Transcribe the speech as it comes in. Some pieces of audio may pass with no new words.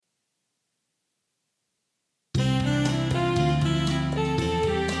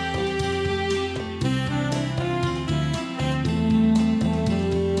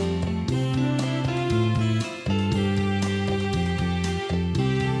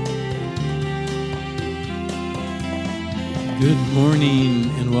Good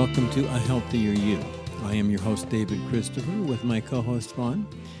morning and welcome to A Healthier You. I am your host, David Christopher, with my co-host, Fawn.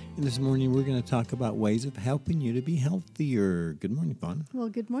 And this morning we're going to talk about ways of helping you to be healthier. Good morning, Fawn. Well,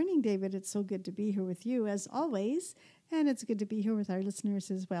 good morning, David. It's so good to be here with you, as always. And it's good to be here with our listeners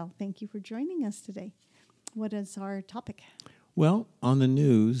as well. Thank you for joining us today. What is our topic? Well, on the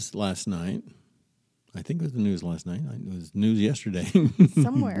news last night, I think it was the news last night. It was news yesterday.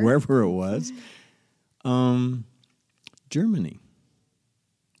 Somewhere. Wherever it was. Germany.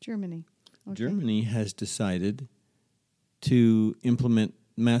 Okay. Germany has decided to implement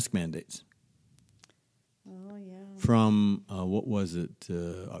mask mandates. Oh, yeah. From,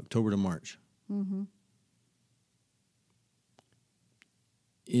 October to March. Mm-hmm.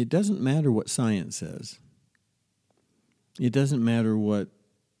 It doesn't matter what science says. It doesn't matter what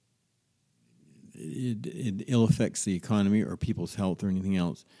it ill affects the economy or people's health or anything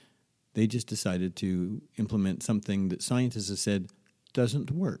else. They just decided to implement something that scientists have said doesn't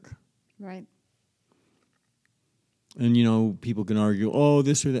work. Right. And, people can argue, oh,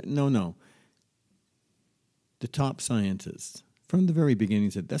 this or that. No. The top scientists from the very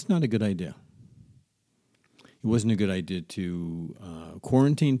beginning said that's not a good idea. It wasn't a good idea to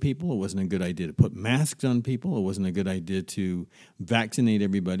quarantine people. It wasn't a good idea to put masks on people. It wasn't a good idea to vaccinate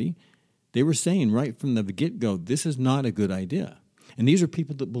everybody. They were saying right from the get-go, this is not a good idea. And these are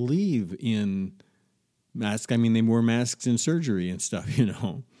people that believe in masks. I mean, they wore masks in surgery and stuff, These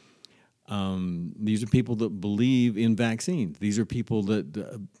are people that believe in vaccines. These are people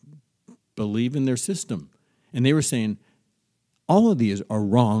that believe in their system. And they were saying, all of these are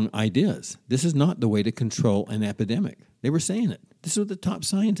wrong ideas. This is not the way to control an epidemic. They were saying it. This is what the top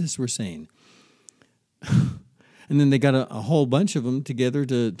scientists were saying. And then they got a whole bunch of them together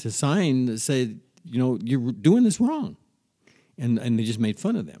to sign that said, you're doing this wrong. And they just made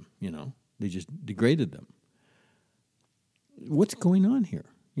fun of them, They just degraded them. What's going on here?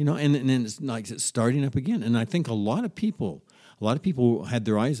 And it's like it's starting up again. And I think a lot of people had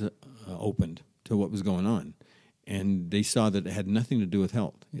their eyes opened to what was going on. And they saw that it had nothing to do with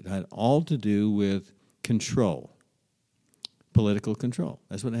health. It had all to do with control, political control.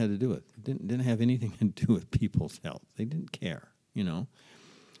 That's what it had to do with. It didn't have anything to do with people's health. They didn't care,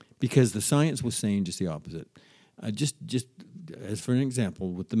 because the science was saying just the opposite. Just as for an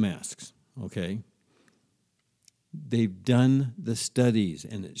example, with the masks, okay? They've done the studies,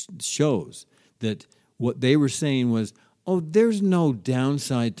 and it shows that what they were saying was, there's no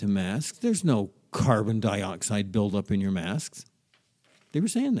downside to masks. There's no carbon dioxide buildup in your masks. They were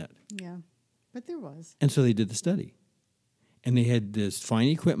saying that. Yeah, but there was. And so they did the study. And they had this fine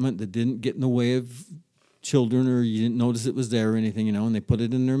equipment that didn't get in the way of children, or you didn't notice it was there or anything, and they put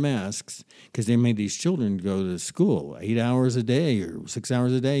it in their masks because they made these children go to school 8 hours a day or 6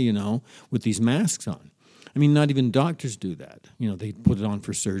 hours a day, with these masks on. I mean, not even doctors do that. They put it on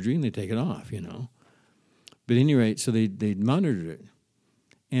for surgery and they take it off, But at any rate, so they monitored it.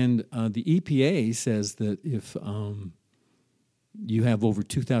 And the EPA says that if you have over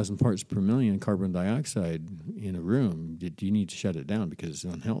 2,000 parts per million carbon dioxide in a room, you need to shut it down because it's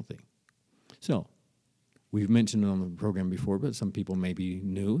unhealthy. So we've mentioned it on the program before, but some people may be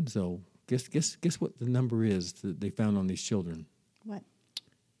new. So guess what the number is that they found on these children? What?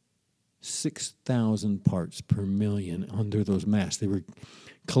 6,000 parts per million under those masks. They were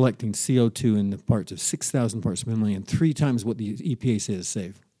collecting CO2 in the parts of 6,000 parts per million, 3 times what the EPA says is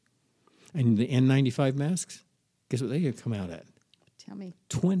safe. And the N95 masks, guess what they have come out at? Tell me.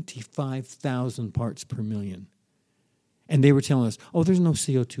 25,000 parts per million. And they were telling us, there's no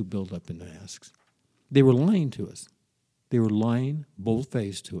CO2 buildup in the masks. They were lying to us. They were lying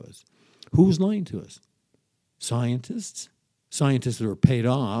bold-faced to us. Who was lying to us? Scientists. Scientists that were paid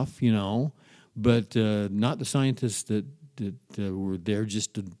off, but not the scientists that were there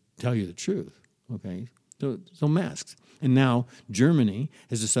just to tell you the truth, okay? So masks. And now Germany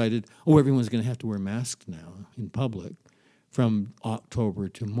has decided, everyone's going to have to wear masks now in public from October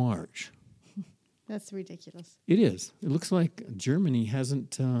to March. That's ridiculous. It is. It looks like Germany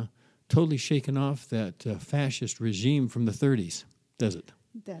hasn't totally shaken off that fascist regime from the 30s, does it?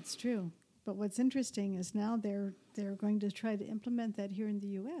 That's true. But what's interesting is now they're going to try to implement that here in the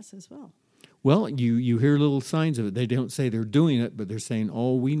U.S. as well. Well, you hear little signs of it. They don't say they're doing it, but they're saying,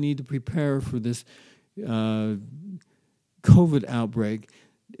 we need to prepare for this COVID outbreak.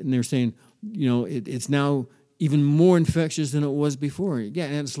 And they're saying, it's now even more infectious than it was before. Yeah,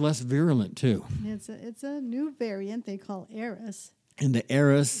 and it's less virulent, too. It's a new variant they call Eris. And the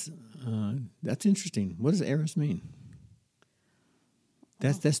Eris, that's interesting. What does Eris mean?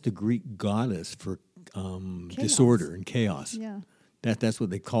 That's the Greek goddess for disorder and chaos. Yeah. That's what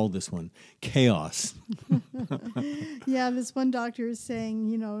they call this one, chaos. Yeah, this one doctor is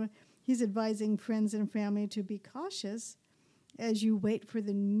saying, he's advising friends and family to be cautious as you wait for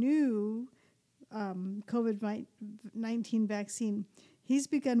the new COVID-19 vaccine. He's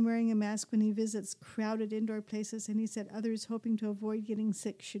begun wearing a mask when he visits crowded indoor places, and he said others hoping to avoid getting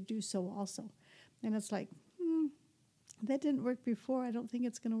sick should do so also. And it's like, that didn't work before. I don't think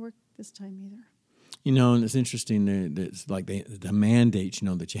it's going to work this time either. And it's interesting. It's like the mandate,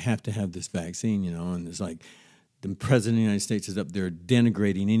 that you have to have this vaccine, and it's like the president of the United States is up there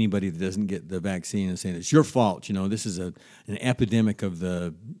denigrating anybody that doesn't get the vaccine and saying it's your fault. This is an epidemic of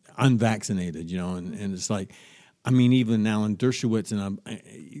the unvaccinated, and it's like, even Alan Dershowitz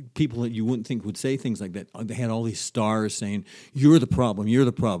and people that you wouldn't think would say things like that, they had all these stars saying, you're the problem,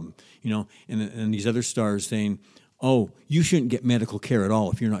 and these other stars saying, oh, you shouldn't get medical care at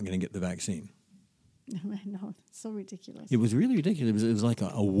all if you're not going to get the vaccine. I know, it's so ridiculous. It was really ridiculous. It was like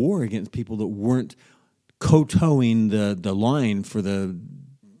a war against people that weren't kowtowing the line for the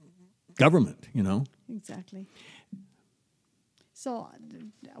government, Exactly. So,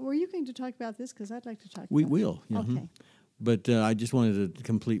 were you going to talk about this? Because I'd like to talk about it. We will. Okay. But I just wanted to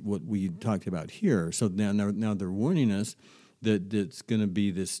complete what we talked about here. So now they're warning us that it's going to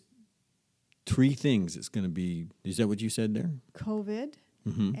be this 3 things. It's going to be, is that what you said there? COVID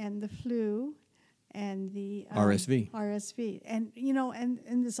and the flu and the RSV. And,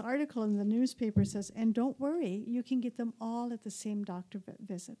 and this article in the newspaper says, and don't worry, you can get them all at the same doctor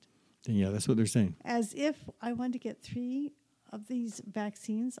visit. Yeah, that's what they're saying. As if I want to get 3 of these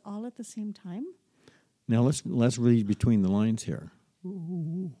vaccines all at the same time. Now let's read between the lines here.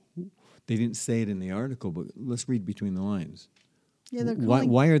 They didn't say it in the article, but let's read between the lines. Yeah, they're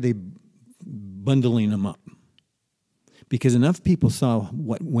why are they bundling them up? Because enough people saw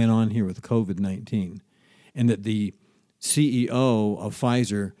what went on here with COVID-19, and that the CEO of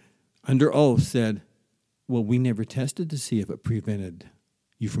Pfizer, under oath, said, well, we never tested to see if it prevented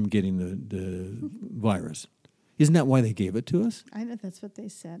you from getting the virus. Isn't that why they gave it to us? I know that's what they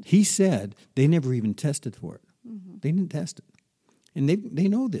said. He said they never even tested for it. Mm-hmm. They didn't test it. And they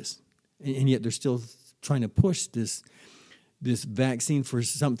know this. And yet they're still trying to push this vaccine for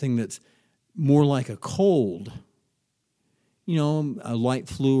something that's more like a cold, a light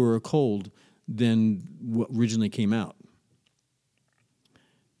flu or a cold than what originally came out.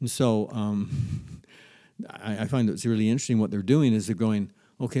 And so I find it's really interesting what they're doing is they're going,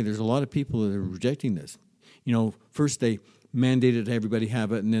 okay, there's a lot of people that are rejecting this. First they mandated everybody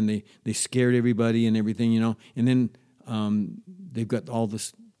have it, and then they scared everybody and everything, and then they've got all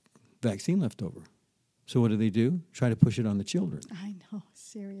this vaccine left over. So what do? Try to push it on the children. I know,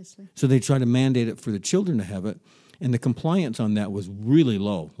 seriously. So they try to mandate it for the children to have it, and the compliance on that was really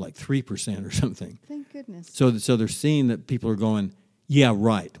low, like 3% or something. Thank goodness. So they're seeing that people are going, yeah,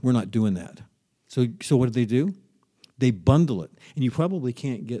 right, we're not doing that. So what do? They bundle it, and you probably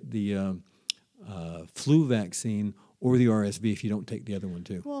can't get the flu vaccine or the RSV if you don't take the other one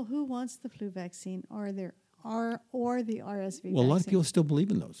too. Well, who wants the flu vaccine or the RSV vaccine? Well, a lot of people still believe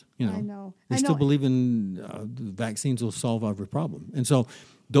in those. I know. They still believe in the vaccines will solve every problem. And so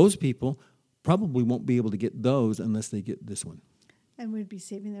those people probably won't be able to get those unless they get this one. And we'd be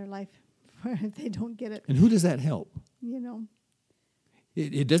saving their life if they don't get it. And who does that help?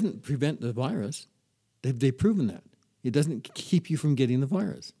 It doesn't prevent the virus. They've proven that. It doesn't keep you from getting the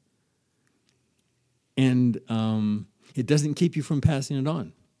virus. And it doesn't keep you from passing it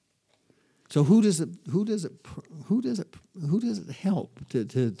on. So who does it help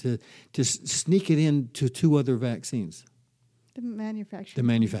to sneak it into 2 other vaccines? The manufacturers. The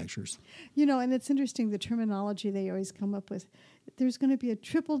manufacturers. And it's interesting the terminology they always come up with. There's going to be a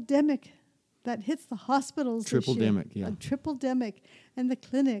tripledemic that hits the hospitals Tripledemic, this year. yeah. A tripledemic and the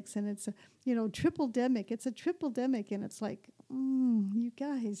clinics, and it's tripledemic. It's a tripledemic, and it's like, you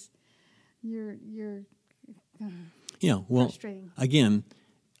guys, you're frustrating. Again,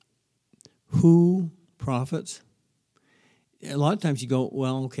 who profits? A lot of times you go,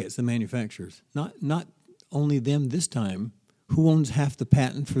 well, okay, it's the manufacturers. Not only them this time. Who owns half the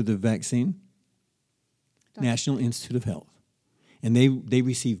patent for the vaccine? National Institute of Health. And they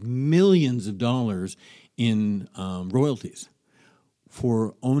receive millions of dollars in royalties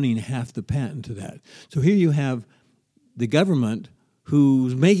for owning half the patent to that. So here you have the government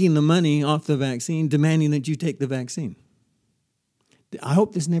who's making the money off the vaccine, demanding that you take the vaccine. I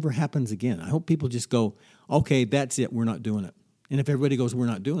hope this never happens again. I hope people just go, okay, that's it, we're not doing it. And if everybody goes, we're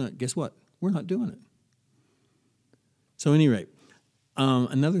not doing it, guess what? We're not doing it. So at any rate,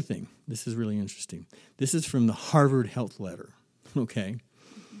 another thing, this is really interesting. This is from the Harvard Health Letter, okay?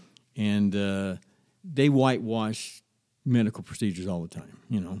 And they whitewash medical procedures all the time,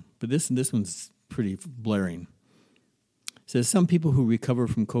 But this one's pretty blaring. It says some people who recover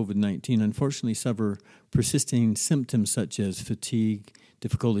from COVID-19 unfortunately suffer persisting symptoms such as fatigue,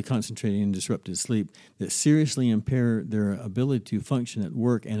 difficulty concentrating, and disrupted sleep that seriously impair their ability to function at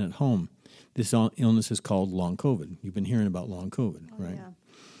work and at home. This illness is called long COVID. You've been hearing about long COVID, right? Yeah.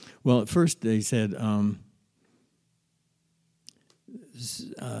 Well, at first they said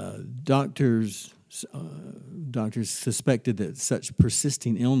doctors suspected that such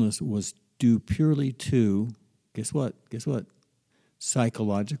persisting illness was due purely to, guess what?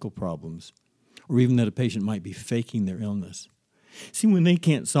 Psychological problems, or even that a patient might be faking their illness. See, when they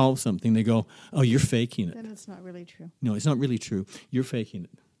can't solve something, they go, "Oh, you're faking it." Then it's not really true. No, it's not really true. You're faking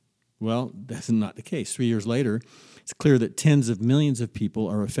it. Well, that's not the case. 3 years later, it's clear that tens of millions of people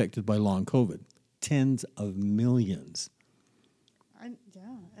are affected by long COVID. Tens of millions.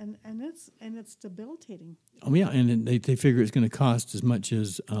 And it's debilitating. Oh yeah, and they figure it's going to cost as much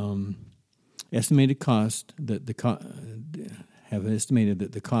as estimated cost that have estimated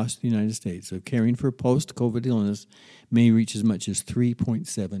that the cost of the United States of caring for post-COVID illness may reach as much as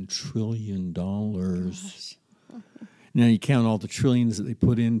 $3.7 trillion. Gosh. Now you count all the trillions that they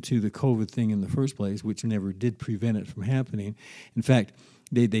put into the COVID thing in the first place, which never did prevent it from happening. In fact,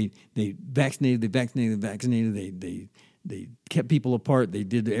 they vaccinated, they kept people apart. They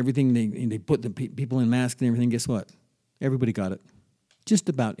did everything. They put the people in masks and everything. Guess what? Everybody got it. Just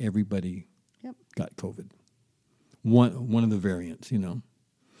about everybody got COVID. One of the variants, So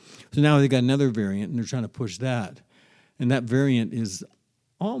now they got another variant, and they're trying to push that. And that variant is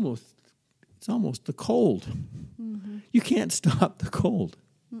almost the cold. Mm-hmm. You can't stop the cold.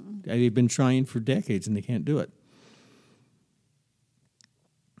 Mm-mm. They've been trying for decades, and they can't do it.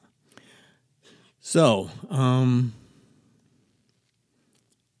 So,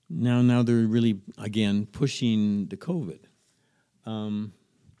 now they're really, again, pushing the COVID.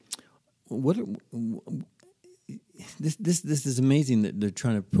 This is amazing that they're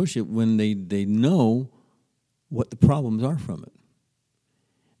trying to push it when they know what the problems are from it.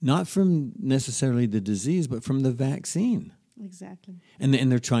 Not from necessarily the disease, but from the vaccine. Exactly. And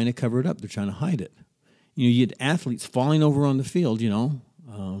they're trying to cover it up. They're trying to hide it. You get athletes falling over on the field,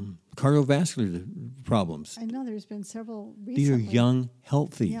 cardiovascular problems. I know there's been several recently. These are young,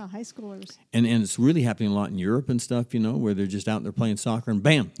 healthy. Yeah, high schoolers. And it's really happening a lot in Europe and stuff, where they're just out there playing soccer and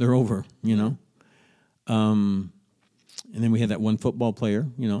bam, they're over, And then we had that one football player,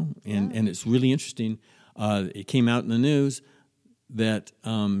 and it's really interesting. It came out in the news that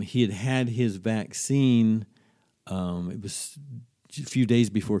he had his vaccine. It was a few days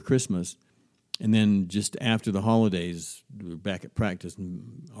before Christmas, and then just after the holidays, we were back at practice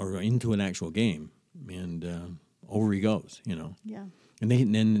or into an actual game, and over he goes, Yeah. And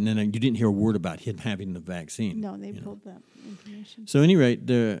then you didn't hear a word about him having the vaccine. No, they pulled that information. So, at any rate,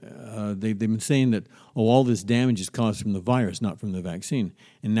 they've been saying that all this damage is caused from the virus, not from the vaccine,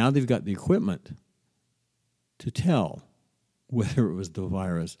 and now they've got the equipment to tell whether it was the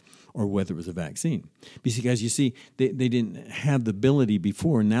virus or whether it was a vaccine. Because you see, they didn't have the ability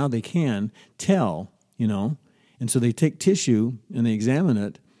before. Now they can tell, and so they take tissue and they examine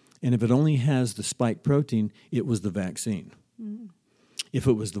it, and if it only has the spike protein, it was the vaccine. Mm-hmm. If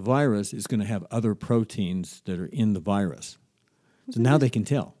it was the virus, it's going to have other proteins that are in the virus. So now they can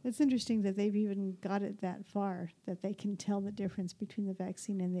tell. It's interesting that they've even got it that far, that they can tell the difference between the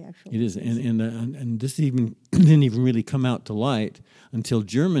vaccine and the actual It is, and this even didn't even really come out to light until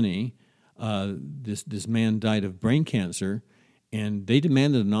Germany. This man died of brain cancer, and they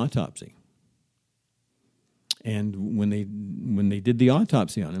demanded an autopsy. And when they did the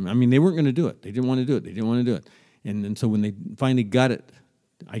autopsy on him, they weren't going to do it. They didn't want to do it. And so when they finally got it,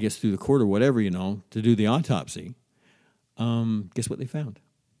 I guess through the court or whatever, to do the autopsy. Guess what they found?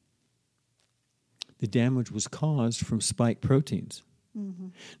 The damage was caused from spike proteins. Mm-hmm.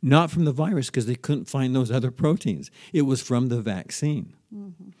 Not from the virus, because they couldn't find those other proteins. It was from the vaccine.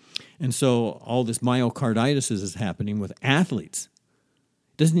 Mm-hmm. And so all this myocarditis is happening with athletes.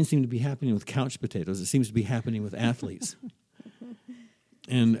 It doesn't even seem to be happening with couch potatoes. It seems to be happening with athletes.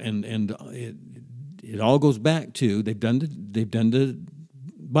 and it all goes back to they've done the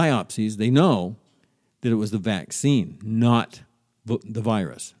biopsies. They know that it was the vaccine, not the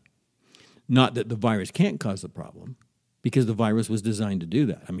virus. Not that the virus can't cause the problem, because the virus was designed to do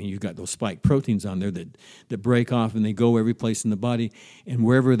that. You've got those spike proteins on there that break off and they go every place in the body, and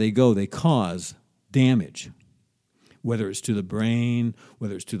wherever they go, they cause damage, whether it's to the brain,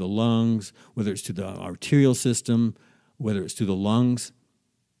 whether it's to the lungs, whether it's to the arterial system, whether it's to the lungs.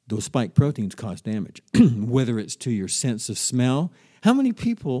 Those spike proteins cause damage, whether it's to your sense of smell. How many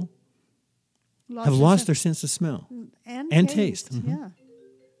people have lost their sense of smell and taste. Mm-hmm. Yeah,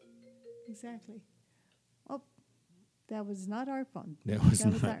 exactly. Oh, that was not our phone. That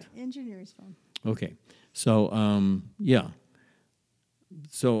was our engineer's phone. Okay. So, yeah.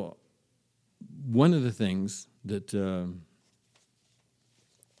 So, one of the things that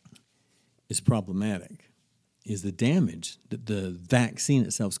is problematic is the damage that the vaccine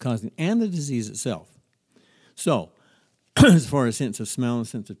itself is causing and the disease itself. So, as far as sense of smell and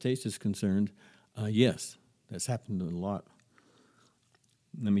sense of taste is concerned, yes, that's happened a lot.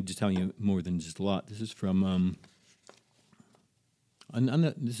 Let me just tell you more than just a lot. This is from,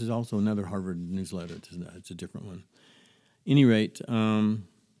 this is also another Harvard newsletter. It's a different one. Any rate,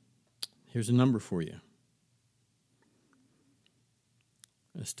 here's a number for you.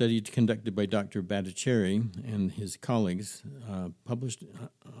 A study conducted by Dr. Bhattacharya and his colleagues, published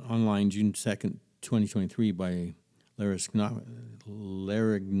online June 2nd, 2023 by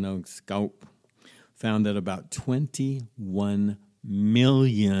Larignoscope, found that about 21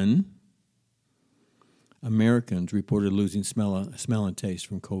 million Americans reported losing smell and taste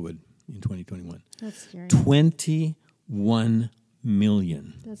from COVID in 2021. That's scary. 21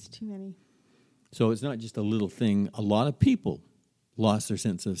 million. That's too many. So it's not just a little thing. A lot of people lost their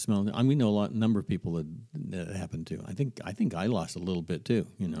sense of smell. I mean, we know a number of people that happened to. I think I lost a little bit too,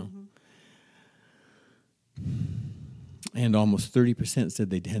 you know. Mm-hmm. And almost 30% said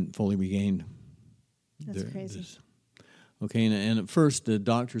they hadn't fully regained. That's crazy. Okay, and at first the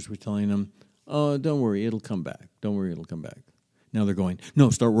doctors were telling them, "Oh, don't worry, it'll come back. Don't worry, it'll come back." Now they're going, "No,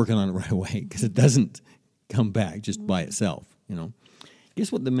 start working on it right away because it doesn't come back just by itself." You know.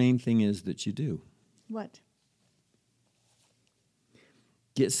 Guess what the main thing is that you do? What?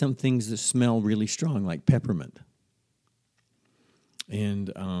 Get some things that smell really strong, like peppermint,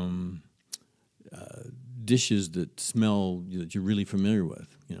 and dishes that smell that you're really familiar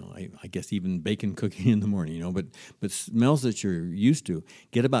with. You know, I guess even bacon cooking in the morning. You know, but smells that you're used to.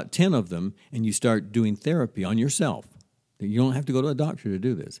 Get about 10 of them, and you start doing therapy on yourself. You don't have to go to a doctor to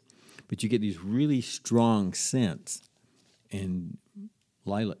do this, but you get these really strong scents, and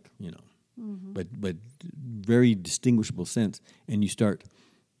lilac, you know, but very distinguishable scents, and you start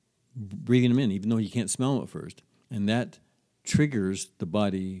breathing them in, even though you can't smell them at first, and that triggers the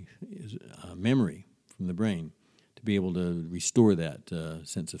body memory from the brain to be able to restore that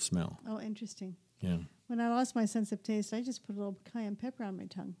sense of smell. Oh, interesting. Yeah. When I lost my sense of taste, I just put a little cayenne pepper on my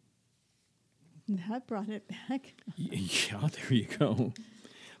tongue. And that brought it back. Yeah, there you go.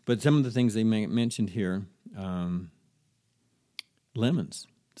 But some of the things they mentioned here, lemons,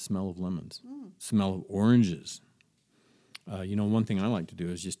 the smell of lemons, smell of oranges. You know, one thing I like to do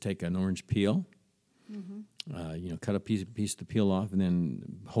is just take an orange peel, cut a piece of the peel off, and then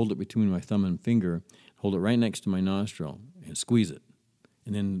hold it between my thumb and finger, hold it right next to my nostril, and squeeze it.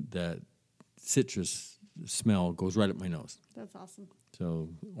 And then that citrus smell goes right up my nose. That's awesome. So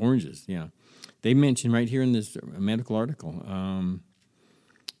oranges, yeah. They mention right here in this medical article,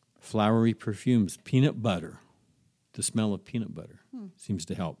 flowery perfumes, peanut butter. The smell of peanut butter seems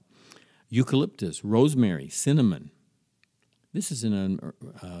to help. Eucalyptus, rosemary, cinnamon. This is in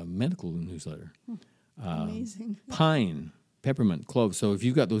a medical newsletter. Amazing. Pine, peppermint, cloves. So if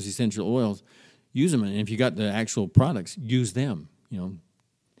you've got those essential oils, use them. And if you got the actual products, use them. You know.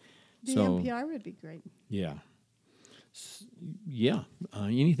 The NPR would be great. Yeah. Yeah.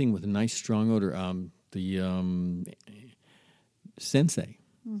 Anything with a nice strong odor. The Sensei.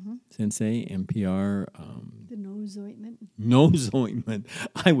 Sensei, NPR. The nose ointment. Nose ointment.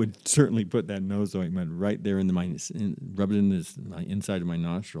 I would certainly put that nose ointment right there rub it in inside of my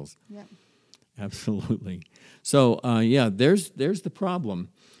nostrils. Yeah. Absolutely. So, there's the problem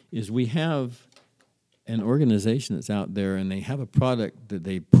is we have an organization that's out there and they have a product that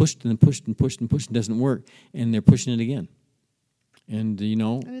they pushed and pushed and pushed and pushed and doesn't work, and they're pushing it again. And, you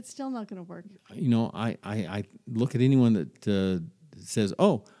know. And it's still not going to work. You know, I look at anyone that says,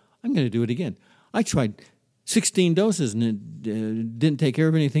 "Oh, I'm going to do it again. I tried 16 doses and it didn't take care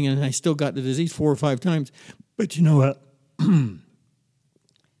of anything, and I still got the disease 4 or 5 times." But you know what?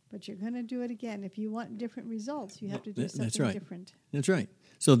 But you're going to do it again. If you want different results, you have to do something different. That's right.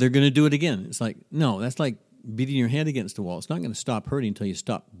 So they're going to do it again. It's like, no, that's like beating your head against the wall. It's not going to stop hurting until you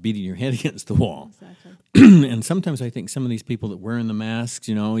stop beating your head against the wall. Exactly. And sometimes I think some of these people that wearing the masks,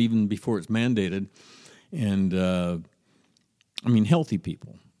 you know, even before it's mandated, and healthy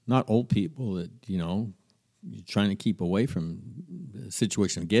people, not old people that, you know, you're trying to keep away from the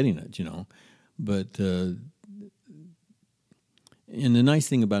situation of getting it, you know. But and the nice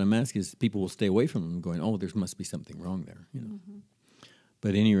thing about a mask is people will stay away from them going, "Oh, there must be something wrong there," you know. But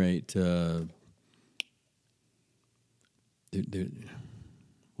at any rate,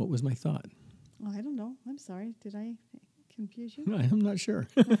 what was my thought? Oh, I don't know. I'm sorry. Did I confuse you? I'm not sure.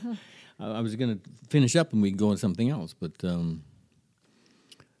 I was going to finish up and we can go on something else, but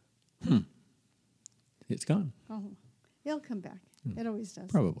it's gone. Oh, it'll come back. It always does.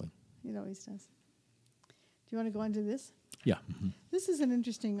 Probably. It always does. Do you want to go on to this? Yeah. Mm-hmm. This is an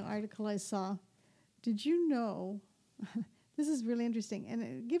interesting article I saw. Did you know, this is really interesting, and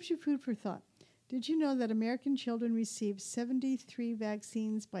it gives you food for thought. Did you know that American children receive 73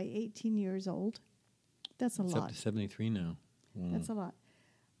 vaccines by 18 years old? That's a It's lot. up to 73 now. Wow. That's a lot.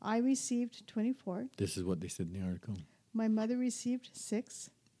 I received 24. This is what they said in the article. My mother received 6.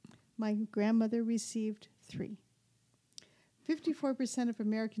 My grandmother received 3. 54% of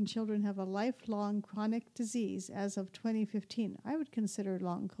American children have a lifelong chronic disease as of 2015. I would consider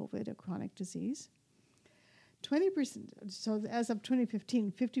long COVID a chronic disease. 20%, so as of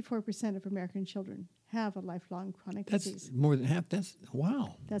 2015, 54% of American children have a lifelong chronic disease. That's more than half. That's,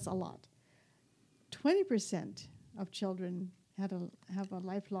 wow. That's a lot. 20% of children have a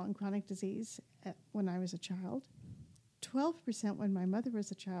lifelong chronic disease when I was a child. 12% when my mother was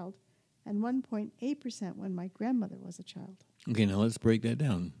a child, and 1.8% when my grandmother was a child. Okay, now let's break that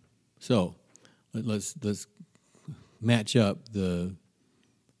down. So let's match up the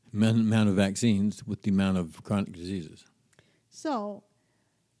amount of vaccines with the amount of chronic diseases. So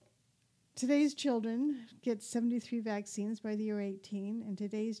today's children get 73 vaccines by the year 18, and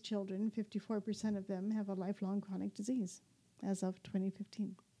today's children, 54% of them have a lifelong chronic disease as of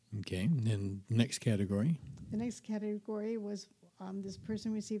 2015. Okay, and then next category. The next category was this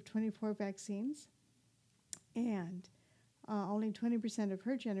person received 24 vaccines, and only 20% of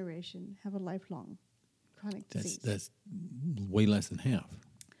her generation have a lifelong chronic disease. That's way less than half.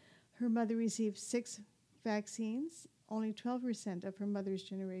 Her mother received 6 vaccines. Only 12% of her mother's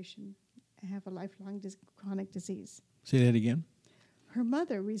generation have a lifelong chronic disease. Say that again. Her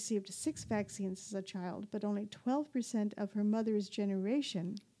mother received 6 vaccines as a child, but only 12% of her mother's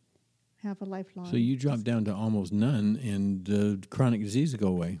generation have a lifelong. So you drop down to almost none, and chronic disease go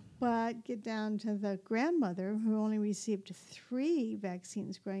away. But get down to the grandmother, who only received 3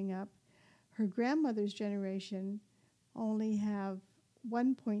 vaccines growing up. Her grandmother's generation only have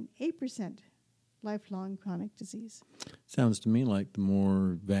 1.8% lifelong chronic disease. Sounds to me like the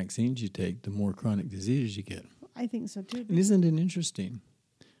more vaccines you take, the more chronic diseases you get. I think so too. And isn't it interesting?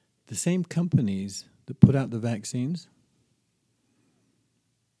 The same companies that put out the vaccines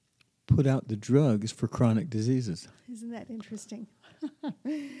put out the drugs for chronic diseases. Isn't that interesting?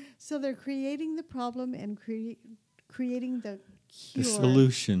 So they're creating the problem and creating the cure. The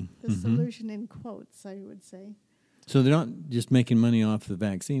solution. The solution in quotes, I would say. So they're not just making money off the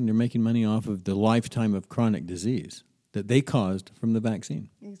vaccine, they're making money off of the lifetime of chronic disease that they caused from the vaccine.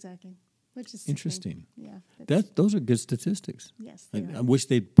 Exactly. Which is interesting. Yeah. Those are good statistics. Yes. I wish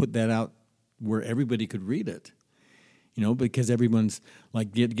they'd put that out where everybody could read it. You know, because everyone's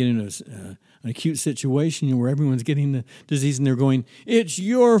like getting an acute situation where everyone's getting the disease and they're going, it's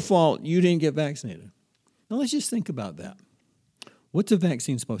your fault you didn't get vaccinated. Now let's just think about that. What's a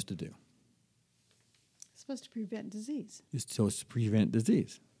vaccine supposed to do? It's supposed to prevent disease. It's supposed to prevent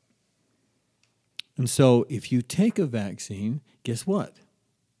disease. And so if you take a vaccine, guess what?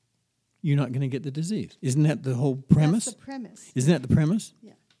 You're not going to get the disease. Isn't that the whole premise? That's the premise. Isn't that the premise?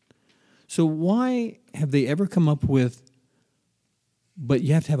 Yeah. So why have they ever come up with, but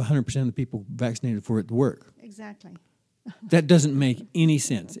you have to have 100% of the people vaccinated for it to work? Exactly. That doesn't make any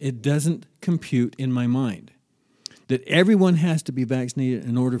sense. It doesn't compute in my mind that everyone has to be vaccinated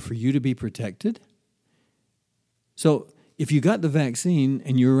in order for you to be protected. So if you got the vaccine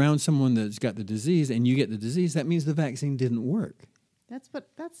and you're around someone that's got the disease and you get the disease, that means the vaccine didn't work.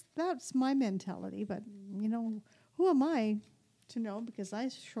 That's my mentality, but you know, who am I to know, because I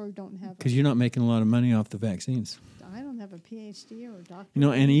sure don't have. Because you're not making a lot of money off the vaccines. I don't have a PhD or a doctorate. You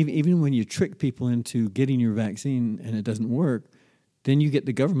know, and even when you trick people into getting your vaccine and it doesn't work, then you get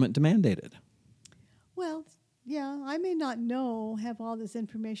the government to mandate it. Well, yeah, I may not have all this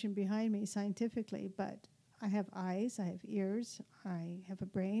information behind me scientifically, but I have eyes, I have ears, I have a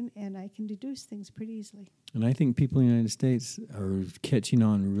brain, and I can deduce things pretty easily. And I think people in the United States are catching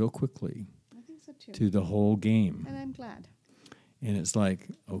on real quickly. I think so too. To the whole game. And I'm glad. And it's like,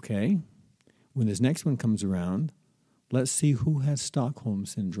 okay, when this next one comes around, let's see who has Stockholm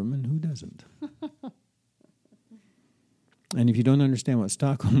Syndrome and who doesn't. And if you don't understand what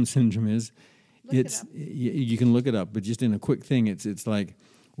Stockholm Syndrome is, you can look it up, but just in a quick thing, it's like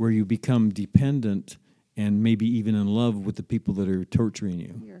where you become dependent and maybe even in love with the people that are torturing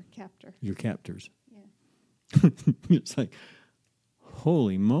you. Your captor. Your captors. Yeah. It's like,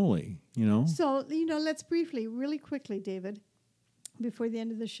 holy moly, you know? So, you know, let's briefly, really quickly, David, before the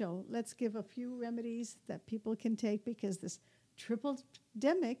end of the show, let's give a few remedies that people can take because this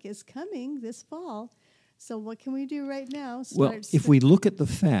Tripledemic is coming this fall. So what can we do right now? Well, if we look at the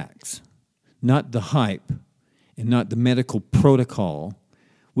facts, not the hype and not the medical protocol,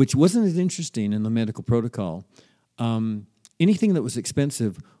 which wasn't as interesting in the medical protocol, anything that was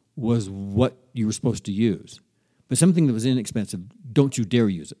expensive was what you were supposed to use. But something that was inexpensive, don't you dare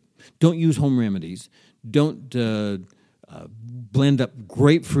use it. Don't use home remedies. Don't blend up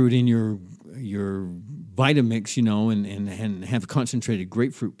grapefruit in your Vitamix, and have concentrated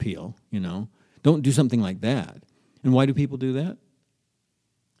grapefruit peel, Don't do something like that. And why do people do that?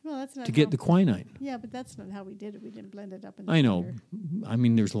 Well, that's not to get the quinine. Yeah, but that's not how we did it. We didn't blend it up in the I know. blender. I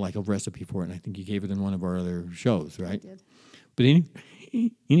mean, there's like a recipe for it, and I think you gave it in one of our other shows, right? I did. But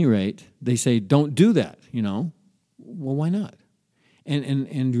any rate, they say don't do that. Well, why not?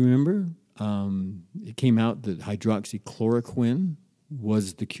 And remember, it came out that hydroxychloroquine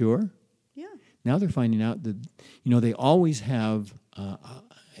was the cure. Yeah. Now they're finding out that they always have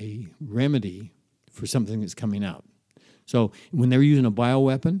a remedy for something that's coming out. So when they're using a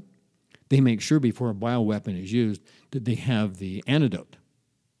bioweapon, they make sure before a bioweapon is used that they have the antidote.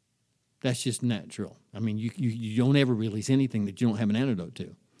 That's just natural. I mean, you don't ever release anything that you don't have an antidote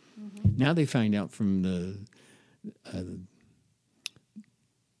to. Mm-hmm. Now they find out from the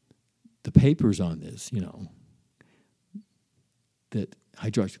papers on this, that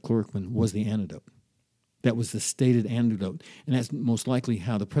hydroxychloroquine was the antidote. That was the stated antidote. And that's most likely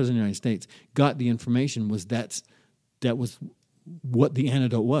how the President of the United States got the information that was what the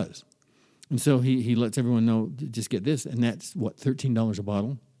antidote was. And so he lets everyone know, just get this, and that's, what, $13 a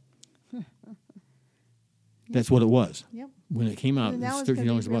bottle? That's what it was. Yep. When it came out, it was $13 a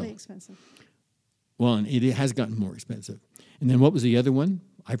bottle. Really expensive. Well, and it has gotten more expensive. And then what was the other one?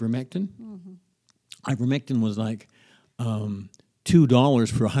 Ivermectin? Mm-hmm. Ivermectin was like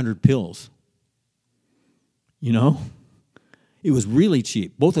 $2 for 100 pills. It was really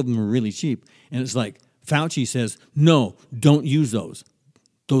cheap. Both of them were really cheap. And it's like Fauci says, no, don't use those.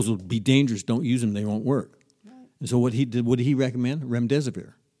 Those will be dangerous. Don't use them. They won't work. Right. And so what did he recommend?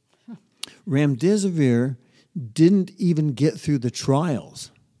 Remdesivir. Remdesivir didn't even get through the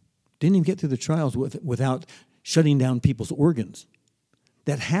trials. Didn't even get through the trials without shutting down people's organs.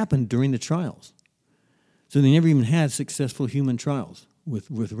 That happened during the trials. So they never even had successful human trials with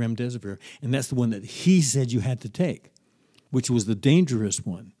remdesivir. And that's the one that he said you had to take, which was the dangerous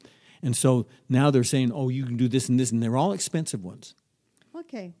one. And so now they're saying, oh, you can do this, and they're all expensive ones.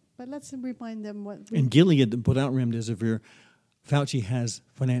 Okay, but let's remind them what... And Gilead put out remdesivir. Fauci has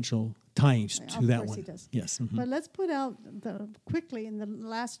financial ties to that one. Of course he does. Yes. Mm-hmm. But let's put out quickly in the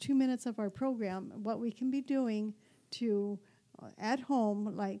last 2 minutes of our program what we can be doing to at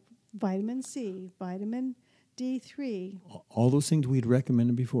home, like vitamin C, vitamin D3. All those things we'd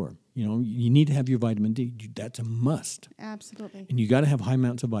recommended before. You need to have your vitamin D. That's a must. Absolutely. And you got to have high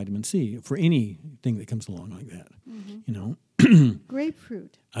amounts of vitamin C for anything that comes along like that. Mm-hmm.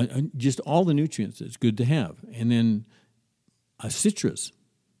 Grapefruit. Just all the nutrients it's good to have. And then a citrus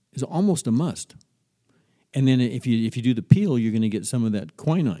is almost a must. And then if you do the peel, you're going to get some of that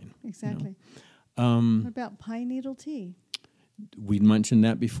quinine. Exactly. What about pine needle tea? We mentioned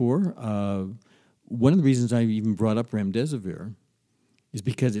that before. One of the reasons I even brought up remdesivir is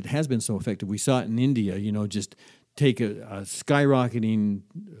because it has been so effective. We saw it in India, just take a skyrocketing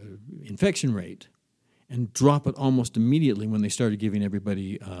infection rate and drop it almost immediately when they started giving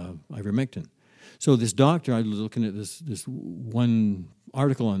everybody ivermectin. So this doctor, I was looking at this one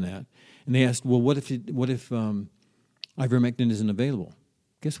article on that, and they asked, well, what if ivermectin isn't available?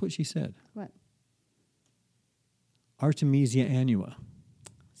 Guess what she said? What? Artemisia annua.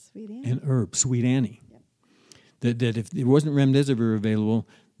 Sweet Annie. An herb, Sweet Annie. Yep. That if there wasn't remdesivir available,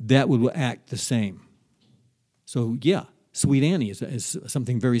 that would act the same. So, yeah, Sweet Annie is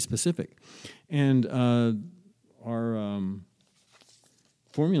something very specific. And our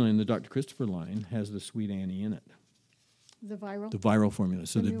formula in the Dr. Christopher line has the Sweet Annie in it. The viral? The viral formula.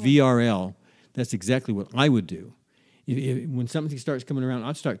 So the VRL, that's exactly what I would do. When something starts coming around,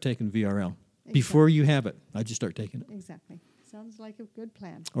 I'd start taking VRL. Exactly. Before you have it, I'd just start taking it. Exactly. Sounds like a good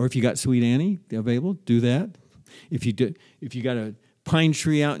plan. Or if you got Sweet Annie available, do that. If you got a pine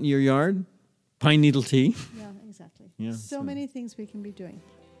tree out in your yard, pine needle tea. Yeah, exactly. Yeah, so many things we can be doing.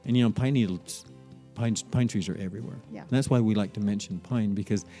 And pine trees are everywhere. Yeah. And that's why we like to mention pine,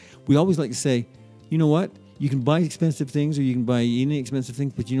 because we always like to say, you know what? You can buy expensive things or you can buy inexpensive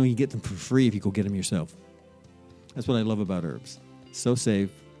things, but you get them for free if you go get them yourself. That's what I love about herbs. So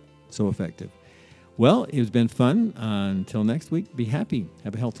safe, so effective. Well, it's been fun. Until next week, be happy.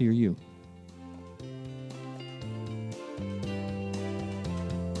 Have a healthier you.